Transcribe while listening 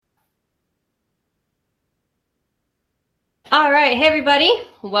All right. Hey, everybody.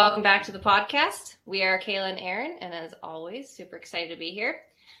 Welcome back to the podcast. We are Kayla and Erin, and as always, super excited to be here.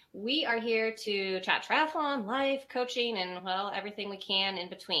 We are here to chat triathlon, life, coaching, and, well, everything we can in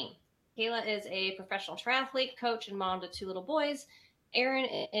between. Kayla is a professional triathlete, coach, and mom to two little boys. Erin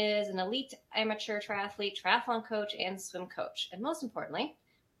is an elite amateur triathlete, triathlon coach, and swim coach. And most importantly,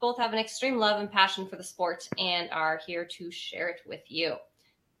 both have an extreme love and passion for the sport and are here to share it with you.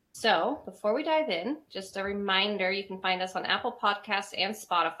 So before we dive in, just a reminder, you can find us on Apple Podcasts and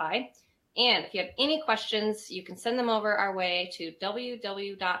Spotify. And if you have any questions, you can send them over our way to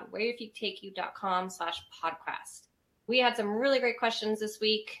www.whereyourfeettakeyou.com/podcast. We had some really great questions this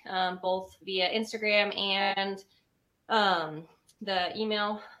week, both via Instagram and the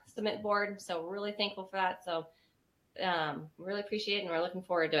email submit board. So we're really thankful for that. So really appreciate it, and we're looking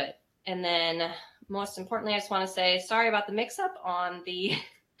forward to it. And then most importantly, I just want to say sorry about the mix-up on the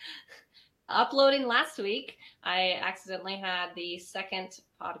uploading last week. I accidentally had the second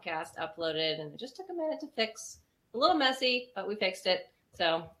podcast uploaded, and it just took a minute to fix. A little messy, but we fixed it.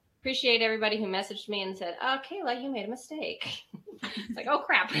 So appreciate everybody who messaged me and said, "Oh, Kayla, you made a mistake." It's like, oh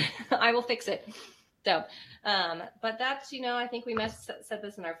crap, I will fix it. So, but that's, I think we said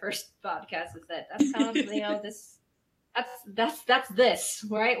this in our first podcast, is that's kind of, this, that's this,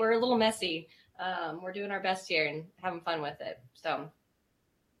 right? We're a little messy. We're doing our best here and having fun with it. So,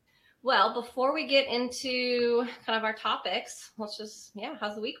 well, before we get into kind of our topics, let's just,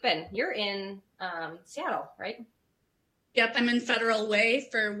 how's the week been? You're in Seattle, right? Yep, I'm in Federal Way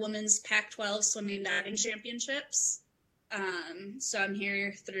for Women's Pac-12 Swimming Diving Championships. So I'm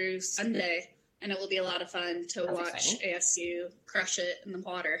here through Sunday, and it will be a lot of fun to watch ASU crush it in the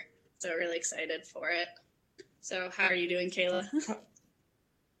water. So really excited for it. So how are you doing, Kayla?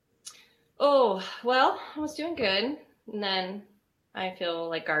 Oh, well, I was doing good. And then I feel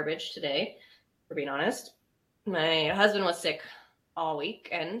like garbage today, for being honest. My husband was sick all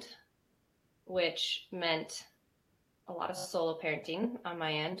weekend, which meant a lot of solo parenting on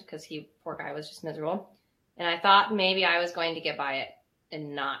my end because poor guy, was just miserable. And I thought maybe I was going to get by it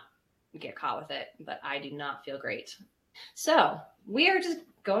and not get caught with it, but I do not feel great. So we are just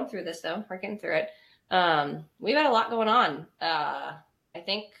going through this, though. We're getting through it. We've had a lot going on. I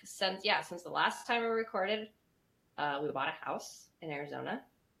think since the last time we recorded, we bought a house in Arizona.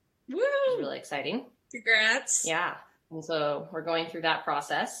 Woo! Which is really exciting. Congrats. Yeah. And so we're going through that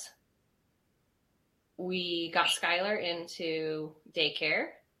process. We got Skylar into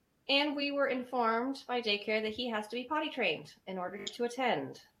daycare, and we were informed by daycare that he has to be potty trained in order to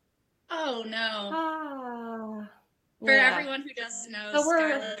attend. Oh, no. For everyone who doesn't know, So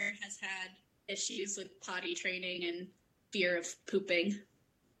Skylar has had issues with potty training and fear of pooping.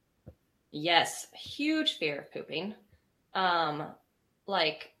 Yes, huge fear of pooping.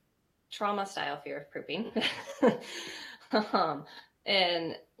 Like trauma style fear of pooping.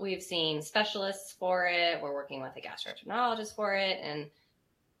 And we've seen specialists for it. We're working with a gastroenterologist for it. And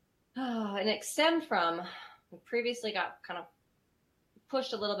it stemmed from, we previously got kind of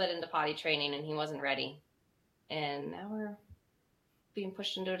pushed a little bit into potty training, and he wasn't ready. And now we're being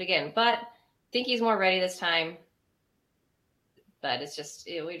pushed into it again. But I think he's more ready this time. But it's just,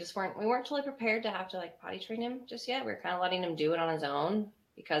 we weren't totally prepared to have to potty train him just yet. We were kind of letting him do it on his own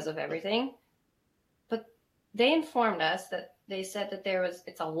because of everything. But they informed us that they said that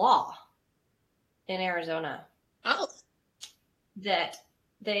it's a law in Arizona. Oh. That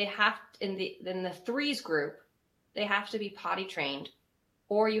they have, in the threes group, they have to be potty trained,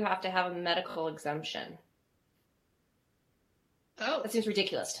 or you have to have a medical exemption. Oh. That seems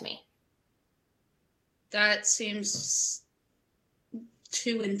ridiculous to me. That seems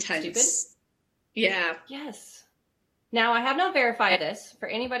too intense. Stupid? Yeah. Yes. Now, I have not verified this. For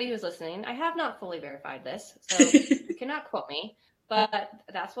anybody who's listening, I have not fully verified this, so you cannot quote me, but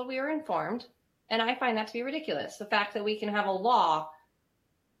that's what we were informed, and I find that to be ridiculous. The fact that we can have a law,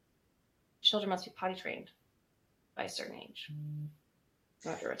 children must be potty trained by a certain age,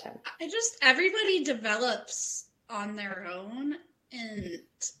 after 10. Everybody develops on their own and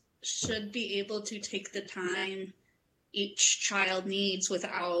should be able to take the time each child needs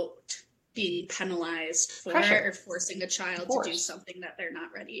without being penalized for it or forcing a child to do something that they're not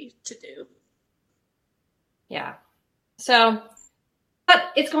ready to do. Yeah. So,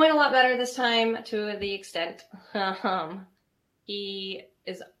 but it's going a lot better this time to the extent he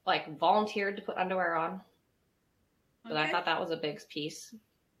is volunteered to put underwear on. But I thought that was a big piece.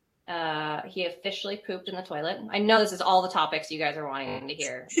 He officially pooped in the toilet. I know this is all the topics you guys are wanting to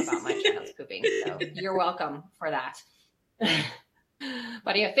hear about my child's pooping, so you're welcome for that.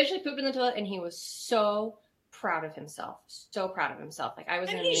 But he officially pooped in the toilet, and he was so proud of himself. So proud of himself. I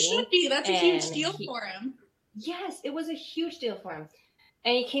was in a meeting. He should be. That's a huge deal for him. Yes, it was a huge deal for him.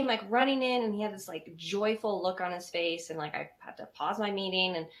 And he came like running in and he had this like joyful look on his face. And like I had to pause my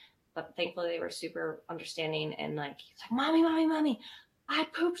meeting, but thankfully they were super understanding. And like, he's like, mommy, mommy, mommy, I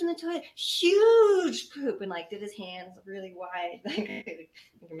pooped in the toilet. Huge poop. And like did his hands really wide. Like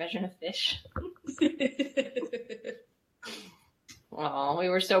you're measuring a fish. Oh, we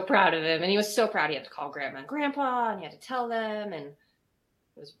were so proud of him. And he was so proud. He had to call grandma and grandpa and he had to tell them. And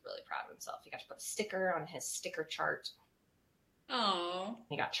he was really proud of himself. He got to put a sticker on his sticker chart. Oh.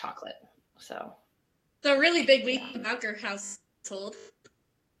 He got chocolate. So a really big week in our household.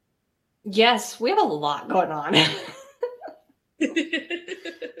 Yes, we have a lot going on.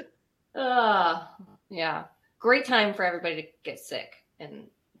 Yeah. Great time for everybody to get sick and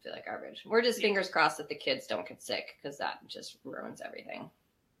feel like garbage. We're just fingers crossed that the kids don't get sick because that just ruins everything.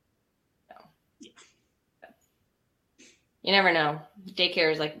 So, yeah. You never know.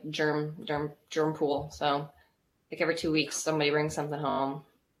 Daycare is like germ pool. So like every 2 weeks, somebody brings something home.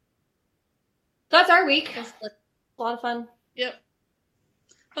 So that's our week. A lot of fun. Yep.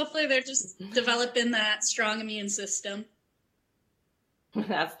 Hopefully they're just developing that strong immune system.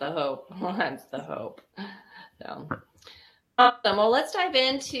 That's the hope. That's the hope. So awesome. Well, let's dive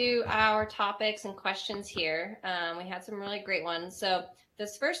into our topics and questions here. We had some really great ones. So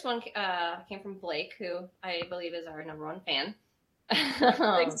this first one came from Blake, who I believe is our number one fan.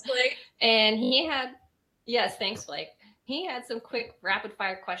 Thanks, Blake. And thanks, Blake. He had some quick rapid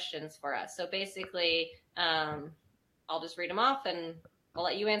fire questions for us. So basically, I'll just read them off and I'll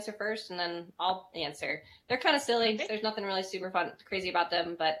let you answer first and then I'll answer. They're kind of silly. Okay. There's nothing really super fun, crazy about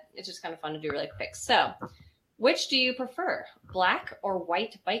them, but it's just kind of fun to do really quick. So, which do you prefer, black or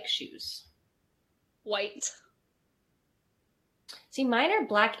white bike shoes? White. See, mine are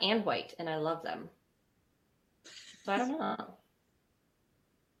black and white, and I love them. So I don't know.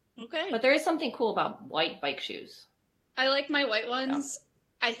 Okay. But there is something cool about white bike shoes. I like my white ones. Oh.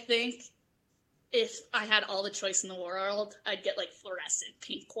 I think if I had all the choice in the world, I'd get like fluorescent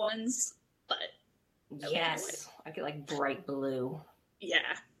pink ones. But yes, I'd get like bright blue.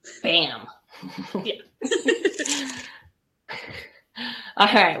 Yeah. Bam. Yeah. All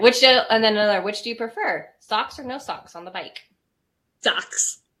right. Which do you prefer? Socks or no socks on the bike?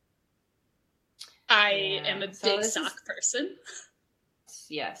 Socks. I am a big sock person.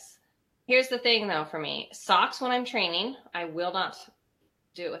 Yes. Here's the thing though for me. Socks when I'm training, I will not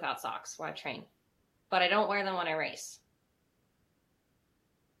do it without socks when I train. But I don't wear them when I race.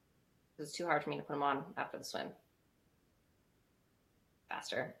 It's too hard for me to put them on after the swim.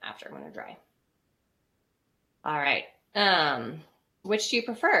 Faster after when they're dry. All right. Which do you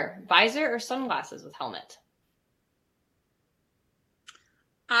prefer? Visor or sunglasses with helmet?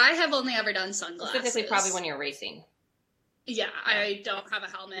 I have only ever done sunglasses. Specifically probably when you're racing. Yeah, I don't have a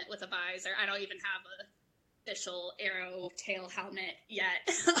helmet with a visor. I don't even have a official Aero tail helmet yet.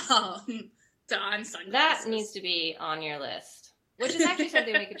 So I'm sunglasses. That needs to be on your list. Which is actually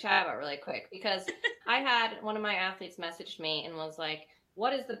something we could chat about really quick because I had one of my athletes message me and was like,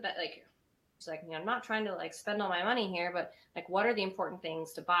 what is the best, like, it's like, I'm not trying to like spend all my money here, but like, what are the important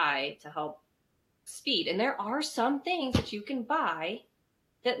things to buy to help speed? And there are some things that you can buy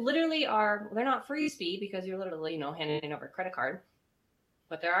that literally they're not free speed because you're literally, handing over a credit card,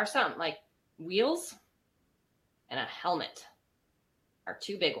 but there are some like wheels and a helmet are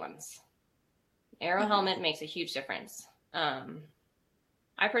two big ones. Aero helmet makes a huge difference.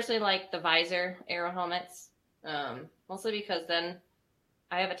 I personally like the visor aero helmets, mostly because then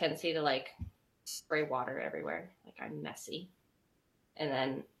I have a tendency to like spray water everywhere. Like I'm messy. And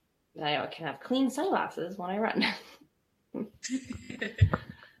then I can have clean sunglasses when I run.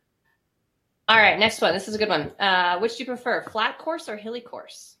 All right, next one. This is a good one. Which do you prefer, flat course or hilly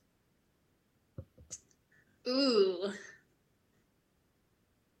course? Ooh.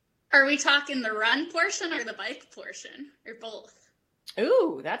 Are we talking the run portion or the bike portion? Or both?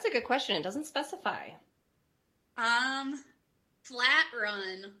 Ooh, that's a good question. It doesn't specify. Flat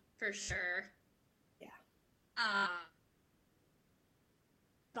run for sure. Yeah.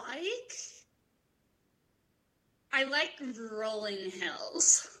 Bike? I like rolling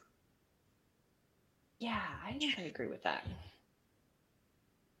hills. Yeah, I think I agree with that.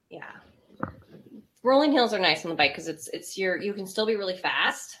 Yeah. Rolling hills are nice on the bike because you can still be really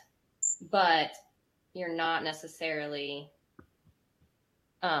fast, but you're not necessarily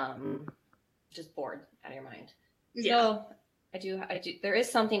just bored out of your mind. Yeah. So I do. There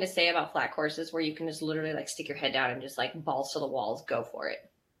is something to say about flat courses where you can just literally like stick your head down and just like balls to the walls, go for it.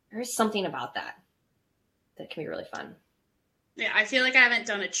 There is something about that can be really fun. Yeah, I feel like I haven't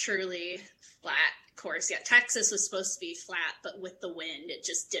done a truly flat course. Yeah, Texas was supposed to be flat, but with the wind, it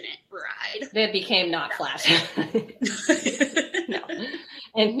just didn't ride. It became not flat. No,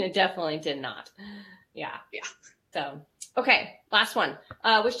 and it definitely did not. Yeah. Yeah. So, okay, last one.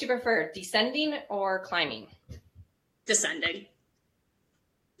 Which do you prefer, descending or climbing? Descending.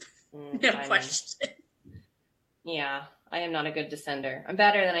 No question. Yeah, I am not a good descender. I'm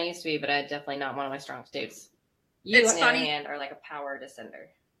better than I used to be, but I'm definitely not one of my strong suits. You, it's on the other hand, are like a power descender.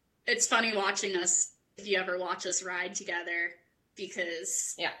 It's funny watching us, if you ever watch us ride together,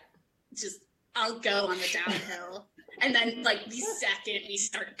 because I'll go on the downhill, and then like the second we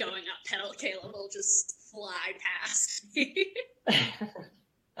start going uphill, Kayla will just fly past me.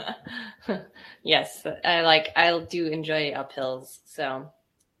 Yes, I do enjoy uphills. So,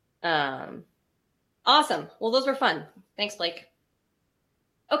 awesome. Well, those were fun. Thanks, Blake.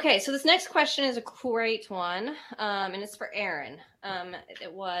 Okay, so this next question is a great one, and it's for Erin.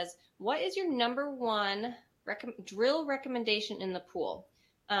 It was, what is your number one drill recommendation in the pool?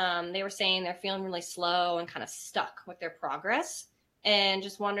 They were saying they're feeling really slow and kind of stuck with their progress, and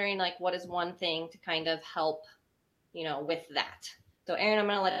just wondering, like, what is one thing to kind of help, with that. So, Erin, I'm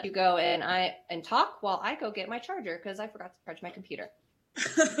going to let you go and talk while I go get my charger because I forgot to charge my computer.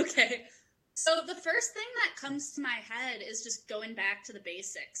 Okay. So the first thing that comes to my head is just going back to the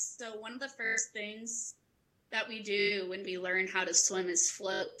basics. So one of the first things that we do when we learn how to swim is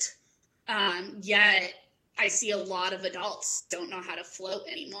float. Yet I see a lot of adults don't know how to float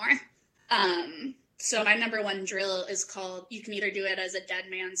anymore. So my number one drill is called, you can either do it as a dead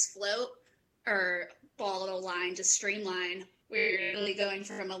man's float or ball line to streamline, where you're really going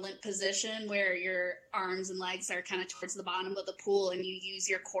from a limp position where your arms and legs are kind of towards the bottom of the pool and you use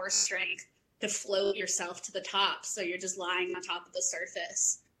your core strength to float yourself to the top. So you're just lying on top of the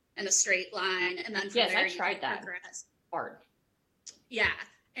surface in a straight line. And then from there, I tried that. Progress. Hard. Yeah.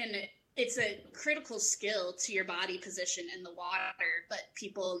 And it's a critical skill to your body position in the water, but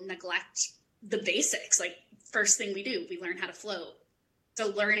people neglect the basics. Like, first thing we do, we learn how to float.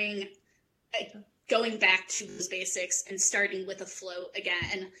 So going back to those basics and starting with a float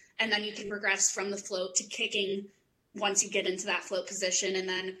again, and then you can progress from the float to kicking once you get into that float position. And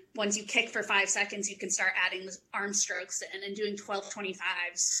then once you kick for 5 seconds, you can start adding the arm strokes in and doing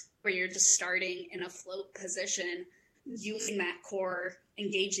 12-25s where you're just starting in a float position. Using that core,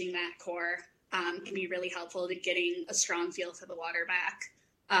 engaging that core can be really helpful to getting a strong feel for the water back.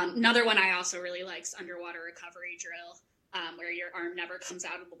 Another one I also really like is underwater recovery drill, where your arm never comes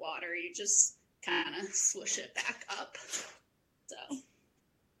out of the water. You just kind of swoosh it back up. So,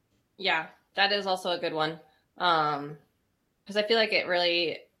 yeah, that is also a good one. Because I feel like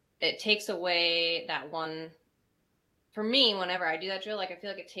it takes away that one, for me, whenever I do that drill, like, I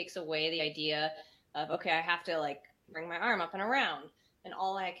feel like it takes away the idea of, okay, I have to like bring my arm up and around, and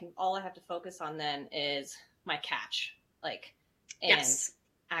all I have to focus on then is my catch, like, and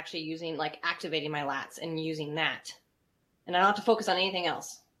actually using, like, activating my lats and using that, and I don't have to focus on anything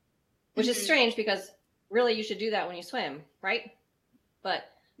else, which is strange because really you should do that when you swim, right? But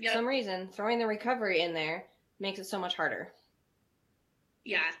for some reason, throwing the recovery in there makes it so much harder.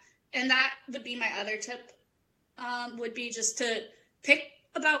 Yeah. And that would be my other tip, would be just to pick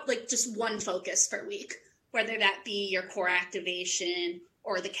about like just one focus per week, whether that be your core activation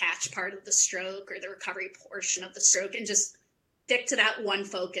or the catch part of the stroke or the recovery portion of the stroke, and just stick to that one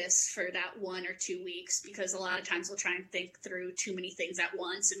focus for that 1 or 2 weeks, because a lot of times we'll try and think through too many things at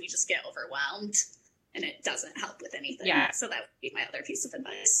once and we just get overwhelmed and it doesn't help with anything. Yeah. So that would be my other piece of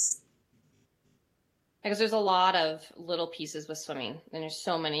advice. Because there's a lot of little pieces with swimming, and there's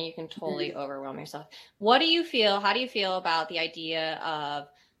so many, you can totally overwhelm yourself. How do you feel about the idea of,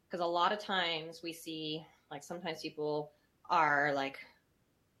 because a lot of times we see, like, sometimes people are like,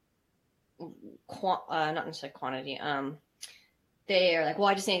 not necessarily quantity, they are like, well,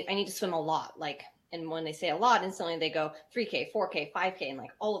 I need to swim a lot. Like, and when they say a lot, instantly they go 3K, 4K, 5K, and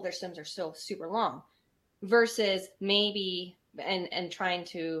like all of their swims are so super long, versus maybe, and trying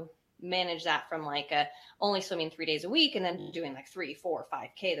to manage that from like only swimming 3 days a week and then doing like 3, 4,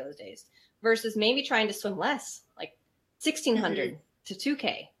 5K those days, versus maybe trying to swim less, like 1,600 to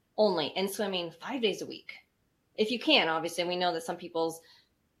 2K only, and swimming 5 days a week. If you can, obviously, we know that some people's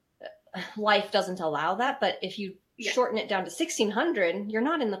life doesn't allow that, but if you shorten it down to 1,600, you're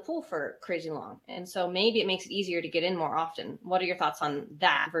not in the pool for crazy long. And so maybe it makes it easier to get in more often. What are your thoughts on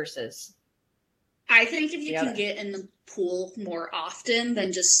that versus? I think if you can get in the pool more often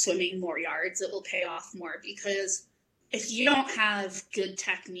than just swimming more yards, it will pay off more, because if you don't have good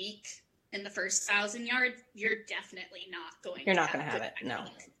technique in the first 1,000 yards, you're definitely not going to have it. No.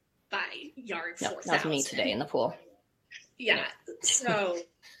 By yard 4,000. That was me today in the pool. Yeah. So,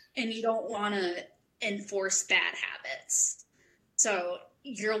 and you don't want to enforce bad habits. So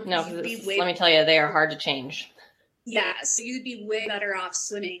let me tell you, they are hard to change. Yeah, so you'd be way better off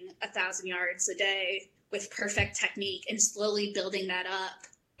swimming 1,000 yards a day with perfect technique and slowly building that up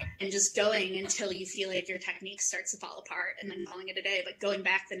and just going until you feel like your technique starts to fall apart and then calling it a day, but going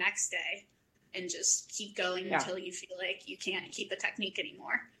back the next day and just keep going until you feel like you can't keep the technique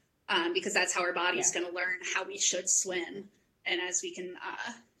anymore. Because that's how our body's going to learn how we should swim. And as we can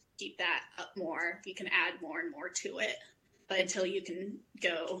keep that up more, we can add more and more to it. But until you can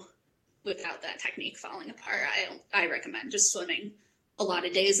go without that technique falling apart, I recommend just swimming a lot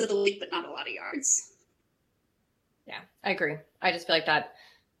of days of the week, but not a lot of yards. Yeah, I agree. I just feel like that.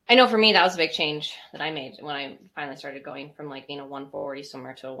 I know for me, that was a big change that I made when I finally started going from like being a 140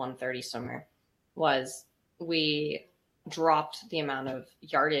 swimmer to a 130 swimmer. Was we dropped the amount of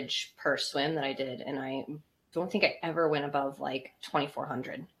yardage per swim that I did, and I don't think I ever went above like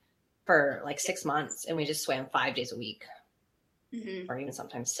 2,400 for like 6 months, and we just swam 5 days a week, or even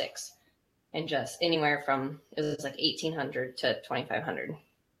sometimes 6, and just anywhere from it was like 1,800 to 2,500,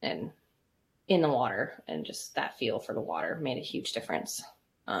 and in the water, and just that feel for the water made a huge difference.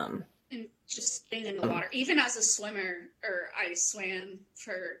 And just being in the water, even as a swimmer, or I swam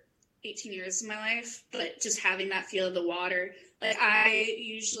for 18 years of my life, but just having that feel of the water, like I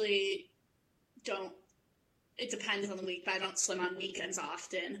usually don't, it depends on the week, but I don't swim on weekends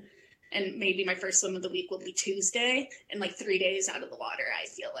often. And maybe my first swim of the week will be Tuesday, and like 3 days out of the water, I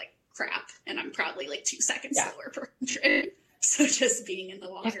feel like crap. And I'm probably like 2 seconds slower per 100. So just being in the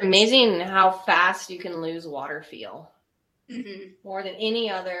water. It's amazing how fast you can lose water feel. More than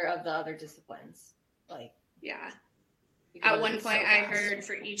any other of the other disciplines. Like, yeah. At one point, I heard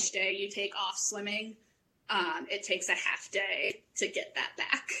for each day you take off swimming, it takes a half day to get that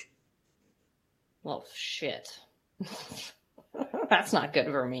back. Well, shit. That's not good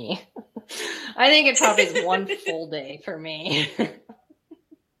for me. I think it probably is 1 full day for me.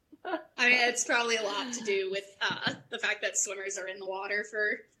 I mean, it's probably a lot to do with the fact that swimmers are in the water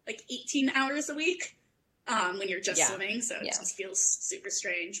for like 18 hours a week when you're just swimming. So it just feels super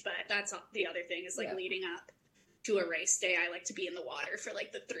strange. But that's the other thing is like leading up to a race day, I like to be in the water for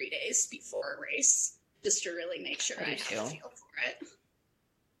like the 3 days before a race, just to really make sure I have a feel for it.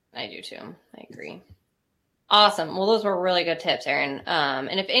 I do too. I agree. Awesome. Well, those were really good tips, Erin.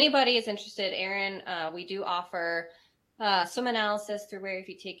 And if anybody is interested, Erin, we do offer swim analysis through Where If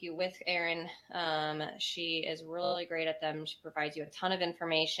You Take You with Erin. She is really great at them. She provides you a ton of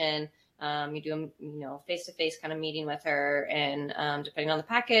information. You do a face-to-face kind of meeting with her, and depending on the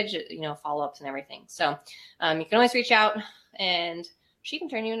package, follow-ups and everything. So you can always reach out, and she can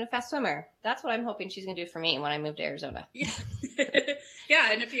turn you into a fast swimmer. That's what I'm hoping she's going to do for me when I move to Arizona. Yeah.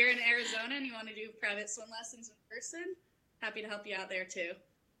 Yeah, and if you're in Arizona and you want to do private swim lessons in person, happy to help you out there too.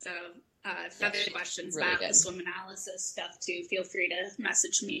 So if you have any questions about the swim analysis stuff too, feel free to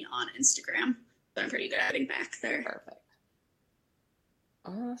message me on Instagram. So I'm pretty good at getting back there. Perfect.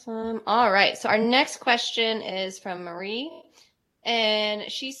 Awesome. All right. So our next question is from Marie, and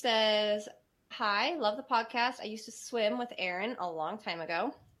she says, "Hi, love the podcast. I used to swim with Erin a long time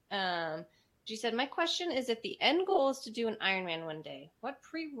ago. She said, my question is, if the end goal is to do an Ironman one day, what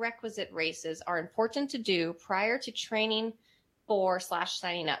prerequisite races are important to do prior to training for /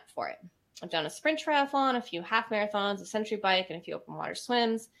 signing up for it? I've done a sprint triathlon, a few half marathons, a century bike, and a few open water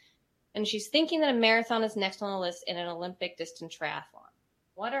swims. And she's thinking that a marathon is next on the list in an Olympic distance triathlon.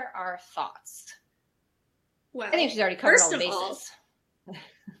 What are our thoughts?" Well, I think she's already covered all the bases.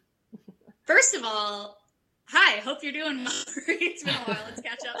 First of all, hi, hope you're doing well. It's been a while. Let's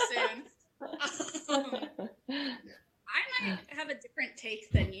catch up soon. I might have a different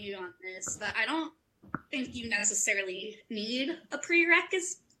take than you on this, but I don't think you necessarily need a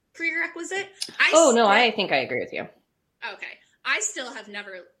prerequisite. I think I agree with you. Okay. I still have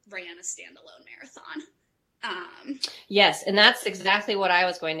never ran a standalone marathon. Yes, and that's exactly what I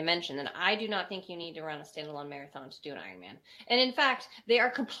was going to mention. And I do not think you need to run a standalone marathon to do an Ironman. And in fact, they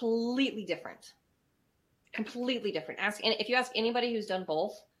are completely different. Completely different. If you ask anybody who's done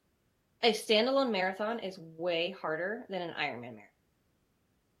both, a standalone marathon is way harder than an Ironman marathon.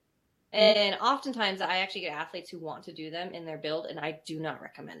 And oftentimes I actually get athletes who want to do them in their build, and I do not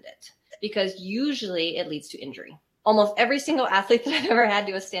recommend it because usually it leads to injury. Almost every single athlete that I've ever had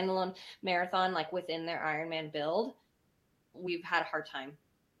do a standalone marathon, like within their Ironman build, we've had a hard time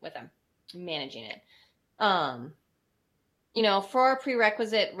with them managing it. For our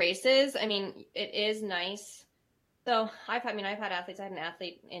prerequisite races, I mean, it is nice. So I've had athletes. I had an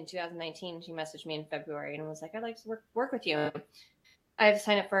athlete in 2019. She messaged me in February and was like, "I'd like to work with you. I've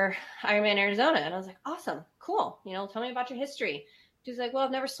signed up for Ironman Arizona." And I was like, "Awesome, cool. Tell me about your history." She's like, well,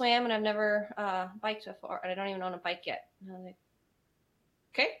 I've never swam and I've never biked before, and I don't even own a bike yet. And I was like,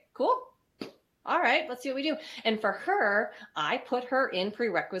 okay, cool. All right, let's see what we do. And for her, I put her in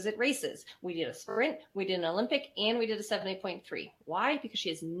prerequisite races. We did a sprint, we did an Olympic, and we did a 70.3. Why? Because she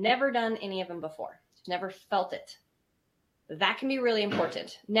has never done any of them before. She's never felt it. That can be really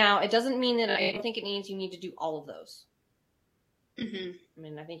important. Now, it doesn't mean that I don't think it means you need to do all of those. Mm-hmm. I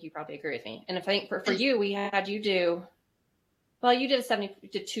mean, I think you probably agree with me. And if I think for you, we had you do, well, you did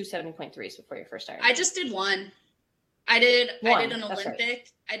two 70.3s before your first Ironman. I just did one. I did an Olympic.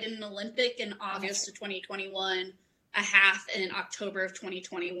 Right. I did an Olympic in August of 2021, a half in October of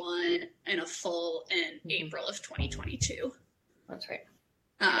 2021, and a full in April of 2022. That's right.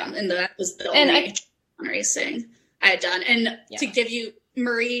 And that was the only racing I had done. And to give you,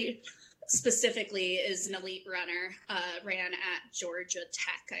 Marie specifically is an elite runner, ran at Georgia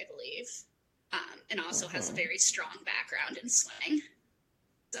Tech, I believe, and also has a very strong background in swimming.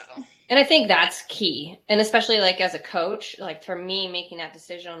 So, and I think that's key. And especially like as a coach, like for me, making that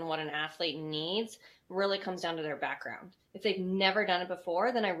decision on what an athlete needs really comes down to their background. If they've never done it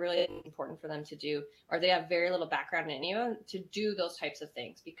before, then I really think it's important for them to do, or they have very little background in any of them, to do those types of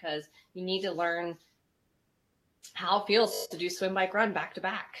things, because you need to learn how it feels to do swim, bike, run back to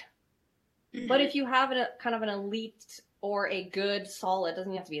back. Mm-hmm. But if you have a kind of an elite or a good solid,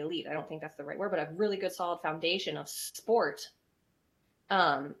 doesn't have to be elite, I don't think that's the right word, but a really good solid foundation of sport,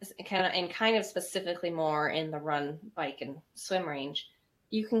 kind of specifically more in the run, bike, and swim range,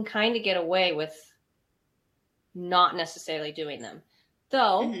 you can kind of get away with not necessarily doing them.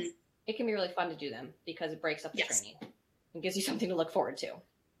 Though it can be really fun to do them because it breaks up the training and gives you something to look forward to.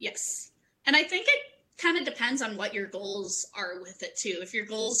 Yes. And I think it kind of depends on what your goals are with it too. If your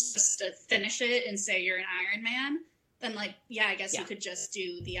goal is just to finish it and say you're an Ironman, then I guess you could just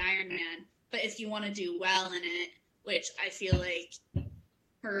do the Ironman. But if you want to do well in it, which I feel like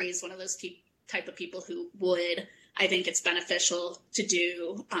Marie's one of those type of people who would, I think it's beneficial to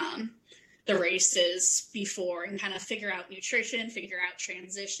do the races before and kind of figure out nutrition, figure out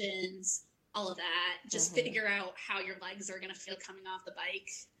transitions, all of that. Just figure out how your legs are going to feel coming off the bike.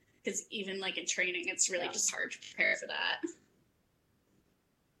 Because even like in training, it's really just hard to prepare for that.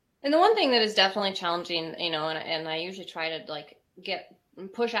 And the one thing that is definitely challenging, and I usually try to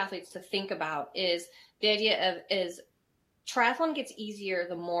push athletes to think about is the idea of triathlon gets easier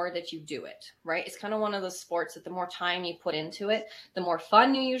the more that you do it, right? It's kind of one of those sports that the more time you put into it, the more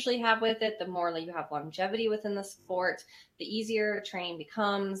fun you usually have with it, the more you have longevity within the sport, the easier training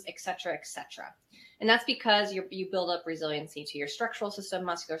becomes, et cetera, et cetera. And that's because you build up resiliency to your structural system,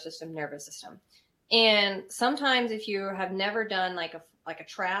 muscular system, nervous system. And sometimes if you have never done like a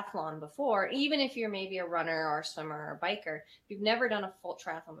triathlon before, even if you're maybe a runner or a swimmer or a biker, if you've never done a full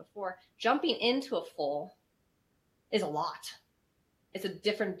triathlon before, jumping into a full is a lot. It's a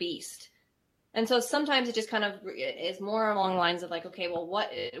different beast. And so sometimes it just kind of is more along the lines of like, okay, well,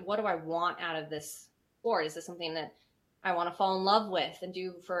 what do I want out of this sport? Is this something that I want to fall in love with and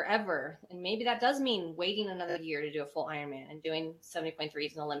do forever? And maybe that does mean waiting another year to do a full Ironman and doing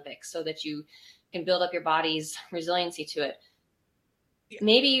 70.3s in Olympics so that you can build up your body's resiliency to it. Yeah.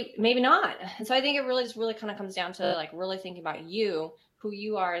 Maybe not. And so I think it really kind of comes down to like really thinking about you, who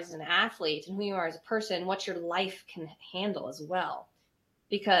you are as an athlete and who you are as a person, what your life can handle as well.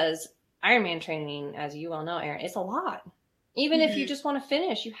 Because Ironman training, as you well know, Erin, it's a lot. Even if you just want to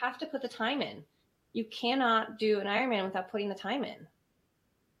finish, you have to put the time in. You cannot do an Ironman without putting the time in.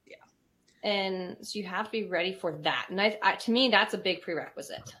 Yeah. And so you have to be ready for that. And to me, that's a big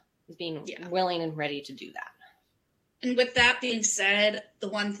prerequisite, is being willing and ready to do that. And with that being said, the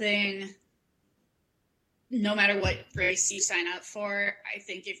one thing, no matter what race you sign up for, I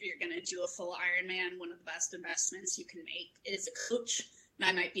think if you're going to do a full Ironman, one of the best investments you can make is a coach. And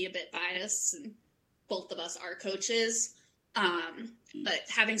I might be a bit biased, and both of us are coaches. But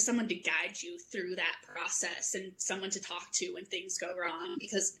having someone to guide you through that process and someone to talk to when things go wrong,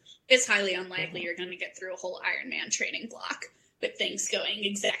 because it's highly unlikely you're going to get through a whole Ironman training block with things going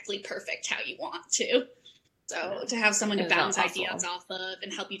exactly perfect how you want to. So to have someone to bounce ideas off of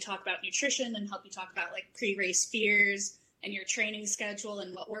and help you talk about nutrition and help you talk about like pre-race fears and your training schedule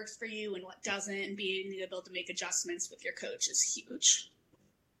and what works for you and what doesn't, and being able to make adjustments with your coach is huge.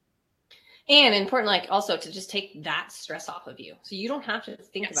 And important, like also to just take that stress off of you. So you don't have to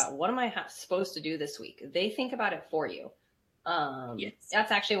think about what am I supposed to do this week? They think about it for you.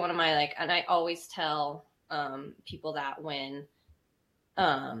 That's actually one of my and I always tell people that when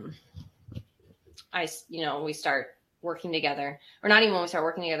we start working together, or not even when we start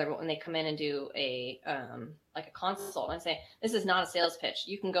working together, but when they come in and do a consult, and say, this is not a sales pitch.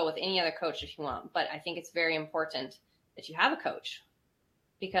 You can go with any other coach if you want, but I think it's very important that you have a coach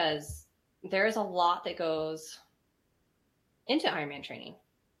because there is a lot that goes into Ironman training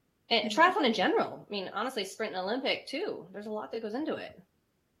and triathlon in general. I mean, honestly, sprint and Olympic too. There's a lot that goes into it.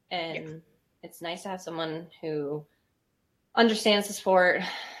 And it's nice to have someone who understands the sport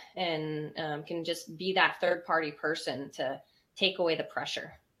and can just be that third party person to take away the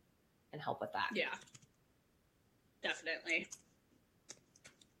pressure and help with that. Yeah, definitely.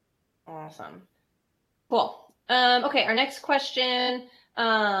 Awesome. Cool. Okay, our next question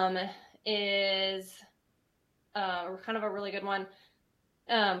is kind of a really good one.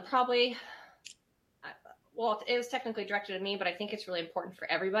 Probably, well, it was technically directed at me, but I think it's really important for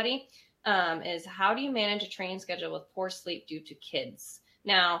everybody. Is how do you manage a training schedule with poor sleep due to kids?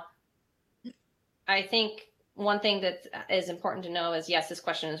 Now, I think one thing that is important to know is, yes, this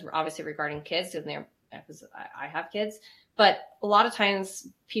question is obviously regarding kids, because I have kids, but a lot of times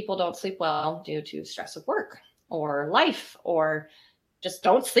people don't sleep well due to stress of work or life, or just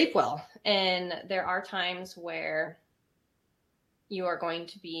don't sleep well. And there are times where you are going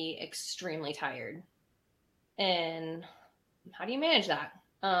to be extremely tired. And how do you manage that?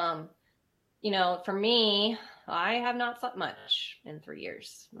 For me, I have not slept much in 3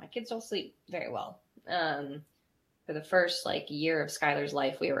 years. My kids don't sleep very well. For the first year of Skylar's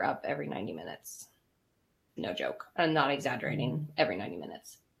life, we were up every 90 minutes. No joke. I'm not exaggerating. Every 90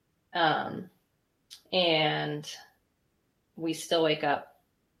 minutes. And we still wake up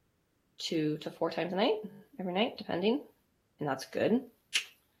 2 to 4 times a night, every night, depending. And that's good.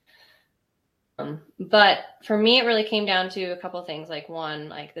 But for me, it really came down to a couple of things.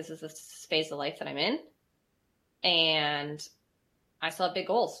 One, this is the phase of life that I'm in. And I still have big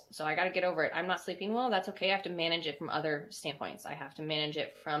goals. So I got to get over it. I'm not sleeping well. That's okay. I have to manage it from other standpoints. I have to manage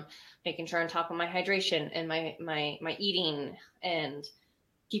it from making sure I'm on top of my hydration and my eating and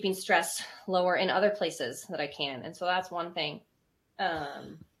keeping stress lower in other places that I can. And so that's one thing.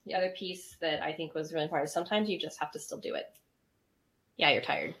 The other piece that I think was really important is sometimes you just have to still do it. Yeah, you're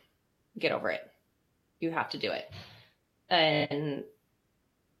tired. Get over it. You have to do it. And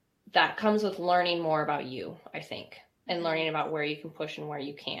that comes with learning more about you, I think, and learning about where you can push and where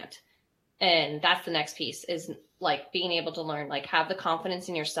you can't. And that's the next piece, is being able to learn, have the confidence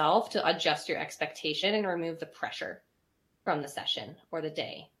in yourself to adjust your expectation and remove the pressure from the session or the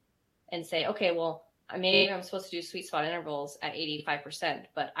day and say, okay, well, maybe I'm supposed to do sweet spot intervals at 85%,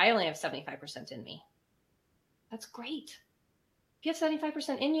 but I only have 75% in me. That's great. If you have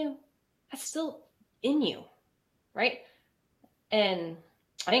 75% in you, that's still in you, right? And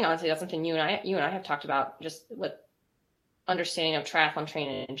I think honestly, that's something you and I have talked about, just with understanding of triathlon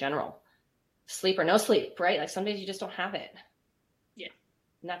training in general. Sleep or no sleep, right? Some days you just don't have it. Yeah.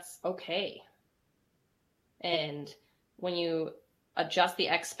 And that's okay. And when you adjust the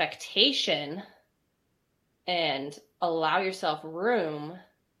expectation and allow yourself room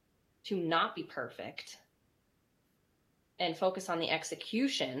to not be perfect and focus on the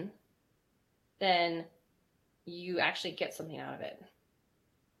execution, then you actually get something out of it.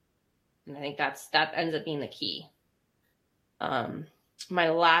 And I think that ends up being the key. My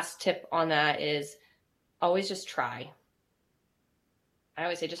last tip on that is always just try. I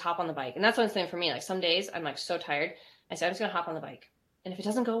always say, just hop on the bike. And that's what I'm saying for me. Some days I'm so tired. I say, I'm just going to hop on the bike. And if it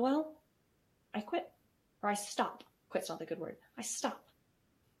doesn't go well, I quit, or I stop. Quit's not the good word. I stop.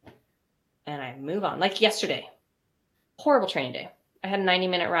 And I move on. Yesterday, horrible training day. I had a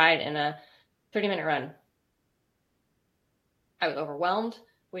 90-minute ride and a 30-minute run. I was overwhelmed.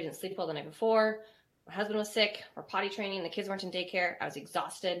 We didn't sleep well the night before. My husband was sick. We're potty training. The kids weren't in daycare. I was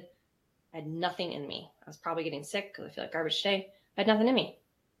exhausted. I had nothing in me. I was probably getting sick because I feel like garbage today. I had nothing in me.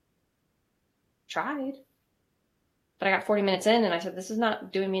 Tried. But I got 40 minutes in and I said, this is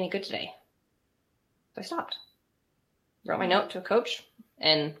not doing me any good today. So I stopped. Wrote my note to a coach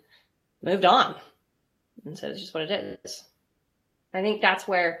and moved on. And said, it's just what it is. I think that's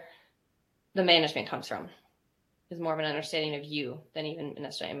where the management comes from, is more of an understanding of you than even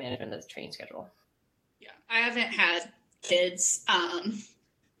necessarily management of the training schedule. Yeah, I haven't had kids,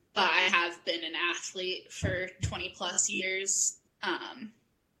 but I have been an athlete for 20 plus years,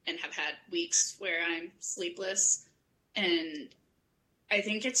 and have had weeks where I'm sleepless. And I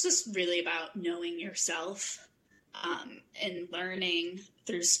think it's just really about knowing yourself, and learning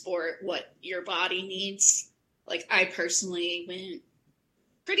through sport what your body needs. I personally went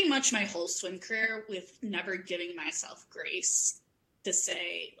pretty much my whole swim career with never giving myself grace to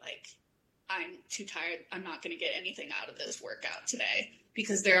say, I'm too tired. I'm not going to get anything out of this workout today,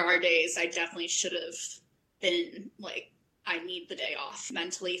 because there are days I definitely should have been I need the day off,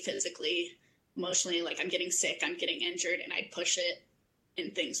 mentally, physically, emotionally. I'm getting sick, I'm getting injured, and I'd push it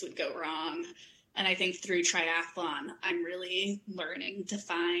and things would go wrong. And I think through triathlon, I'm really learning to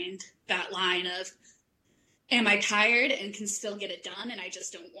find that line of, am I tired and can still get it done and I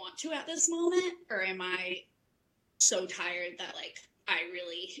just don't want to at this moment? Or am I so tired that like I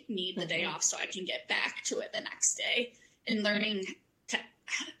really need the day off so I can get back to it the next day? And learning to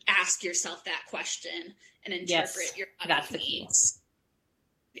ask yourself that question and interpret your that's needs.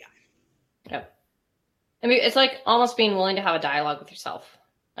 The key. Yeah. Yep. I mean, it's like almost being willing to have a dialogue with yourself.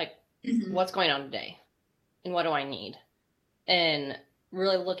 Like, what's going on today? And what do I need? And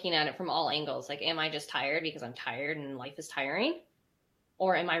really looking at it from all angles. Like, am I just tired because I'm tired and life is tiring?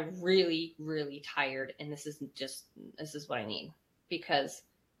 Or am I really, really tired and this is what I need? Because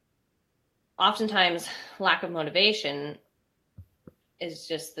oftentimes lack of motivation is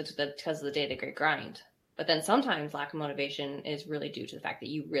just because of the day-to-day grind. But then sometimes lack of motivation is really due to the fact that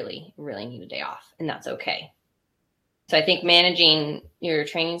you really, really need a day off, and that's okay. So I think managing your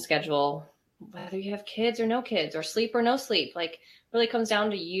training schedule, whether you have kids or no kids, or sleep or no sleep, like really comes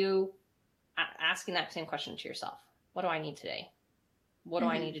down to you asking that same question to yourself. What do I need today? What do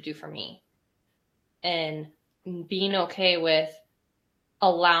I need to do for me? And being okay with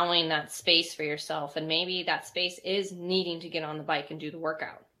allowing that space for yourself. And maybe that space is needing to get on the bike and do the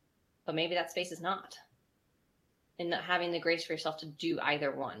workout, but maybe that space is not. And not having the grace for yourself to do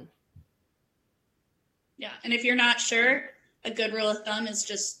either one. Yeah. And if you're not sure, a good rule of thumb is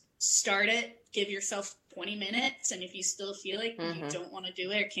just start it, give yourself 20 minutes. And if you still feel like you don't want to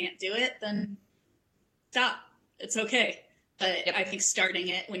do it or can't do it, then stop. It's okay. But I think starting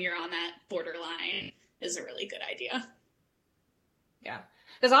it when you're on that borderline is a really good idea. Yeah.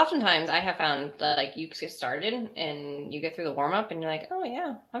 Because oftentimes I have found that like you get started and you get through the warm up and you're like, oh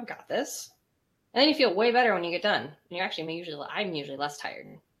yeah, I've got this. And then you feel way better when you get done. And you're actually I'm usually less tired.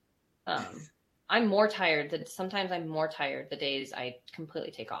 I'm more tired. Sometimes I'm more tired the days I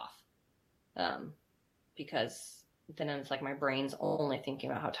completely take off. Because then it's like my brain's only thinking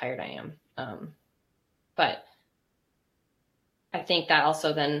about how tired I am. But I think that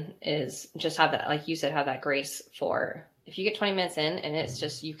also then is just have that, like you said, have that grace for if you get 20 minutes in and it's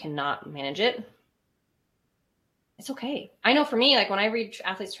just you cannot manage it. It's okay. I know for me, like when I read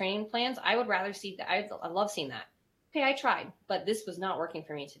athletes' training plans, I would rather see that. I love seeing that. Okay, I tried, but this was not working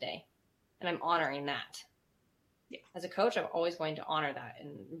for me today. And I'm honoring that. Yeah. As a coach, I'm always going to honor that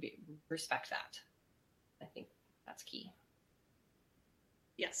and respect that. I think that's key.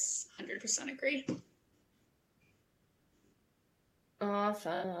 Yes, 100% agree.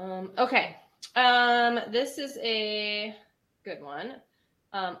 Awesome. Okay. This is a good one.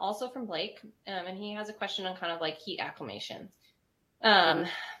 Also from Blake, and he has a question on kind of like heat acclimation.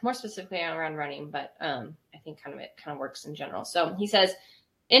 More specifically around running, but I think it kind of works in general. So he says,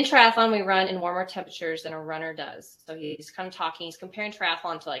 in triathlon, we run in warmer temperatures than a runner does. So he's kind of he's comparing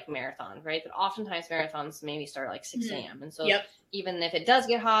triathlon to like marathon, right? But oftentimes marathons maybe start at like 6 a.m. And so even if it does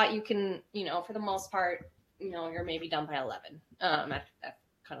get hot, you can, for the most part, you're maybe done by 11 at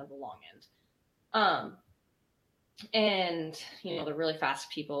kind of the long end. And, the really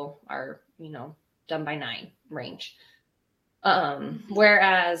fast people are, done by 9 range.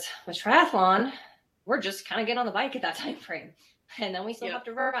 Whereas with triathlon, we're just kind of getting on the bike at that time frame. And then we still have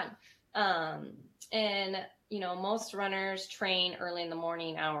to run. And, most runners train early in the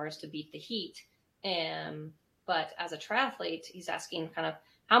morning hours to beat the heat. But as a triathlete, he's asking kind of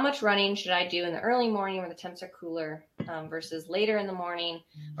how much running should I do in the early morning where the temps are cooler versus later in the morning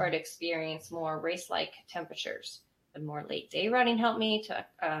or to experience more race-like temperatures. Would more late day running help me to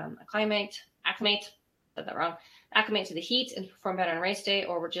acclimate to the heat and perform better on race day,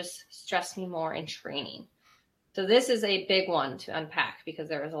 or would just stress me more in training? So this is a big one to unpack because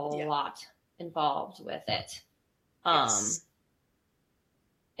there is a lot involved with it.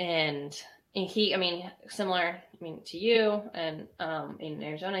 And he, similar, to you and in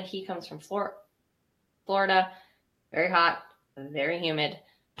Arizona, he comes from Florida, very hot, very humid,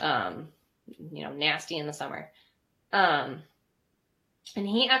 nasty in the summer. And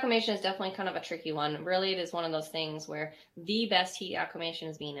heat acclimation is definitely kind of a tricky one. Really, it is one of those things where the best heat acclimation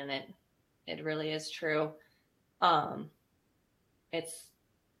is being in it. It really is true. There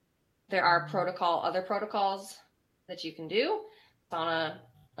are other protocols that you can do. Sauna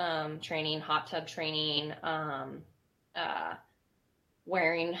training, hot tub training,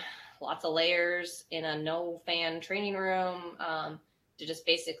 wearing lots of layers in a no fan training room. To just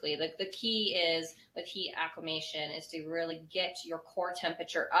basically, the key is with heat acclimation is to really get your core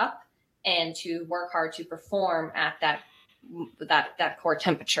temperature up and to work hard to perform at that core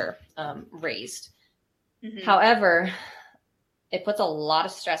temperature raised. However, it puts a lot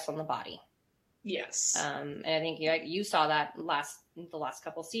of stress on the body. Yes. And I think you saw that the last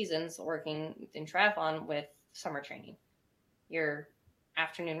couple seasons working in triathlon with summer training. Your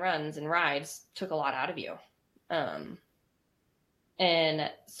afternoon runs and rides took a lot out of you. And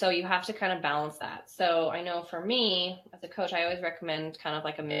so you have to kind of balance that. So I know for me as a coach, I always recommend kind of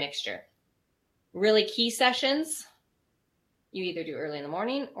like a mixture. Really key sessions, you either do early in the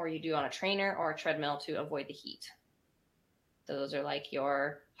morning or you do on a trainer or a treadmill to avoid the heat. So those are like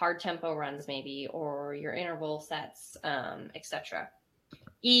your hard tempo runs maybe, or your interval sets, etc.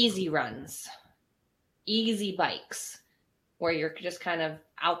 Easy runs, easy bikes, where you're just kind of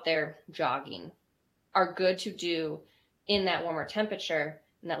out there jogging, are good to do in that warmer temperature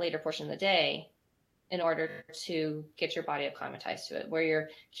in that later portion of the day in order to get your body acclimatized to it, where you're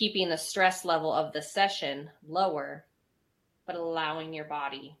keeping the stress level of the session lower, but allowing your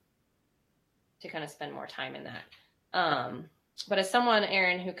body to kind of spend more time in that. But as someone,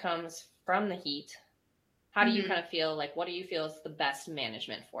 Erin, who comes from the heat, how do you kind of feel like, what do you feel is the best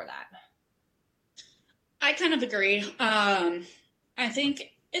management for that? I kind of agree. I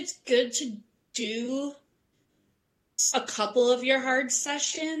think it's good to do a couple of your hard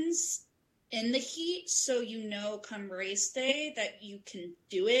sessions in the heat so you know come race day that you can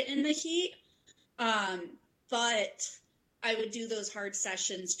do it in the heat. But I would do those hard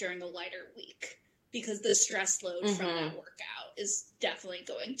sessions during a lighter week because the stress load from that workout is definitely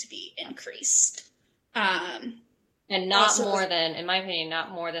going to be increased. And not also, more than, in my opinion,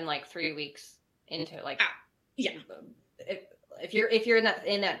 not more than like 3 weeks into like, yeah. If you're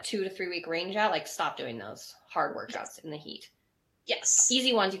in that 2 to 3 week range out, like stop doing those hard workouts in the heat. Yes.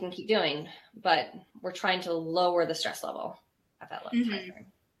 Easy ones you can keep doing, but we're trying to lower the stress level at that level.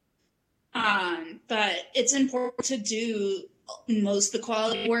 But it's important to do most of the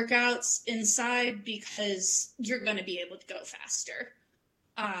quality workouts inside because you're going to be able to go faster.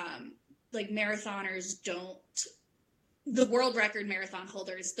 Like marathoners don't, the world record marathon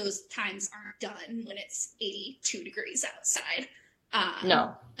holders, those times aren't done when it's 82 degrees outside.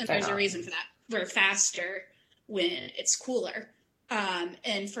 No. And there's a reason for that. We're faster when it's cooler.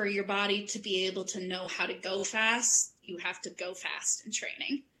 And for your body to be able to know how to go fast, you have to go fast in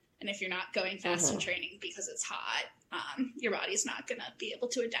training. And if you're not going fast in training because it's hot, your body's not going to be able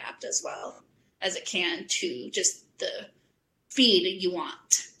to adapt as well as it can to just the speed you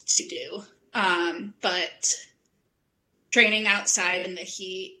want to do. But training outside in the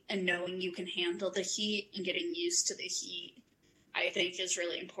heat and knowing you can handle the heat and getting used to the heat, I think is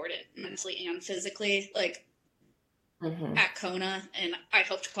really important mentally and physically. Like at Kona, and I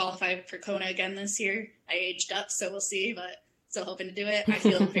hope to qualify for Kona again this year. I aged up, so we'll see, but still hoping to do it. I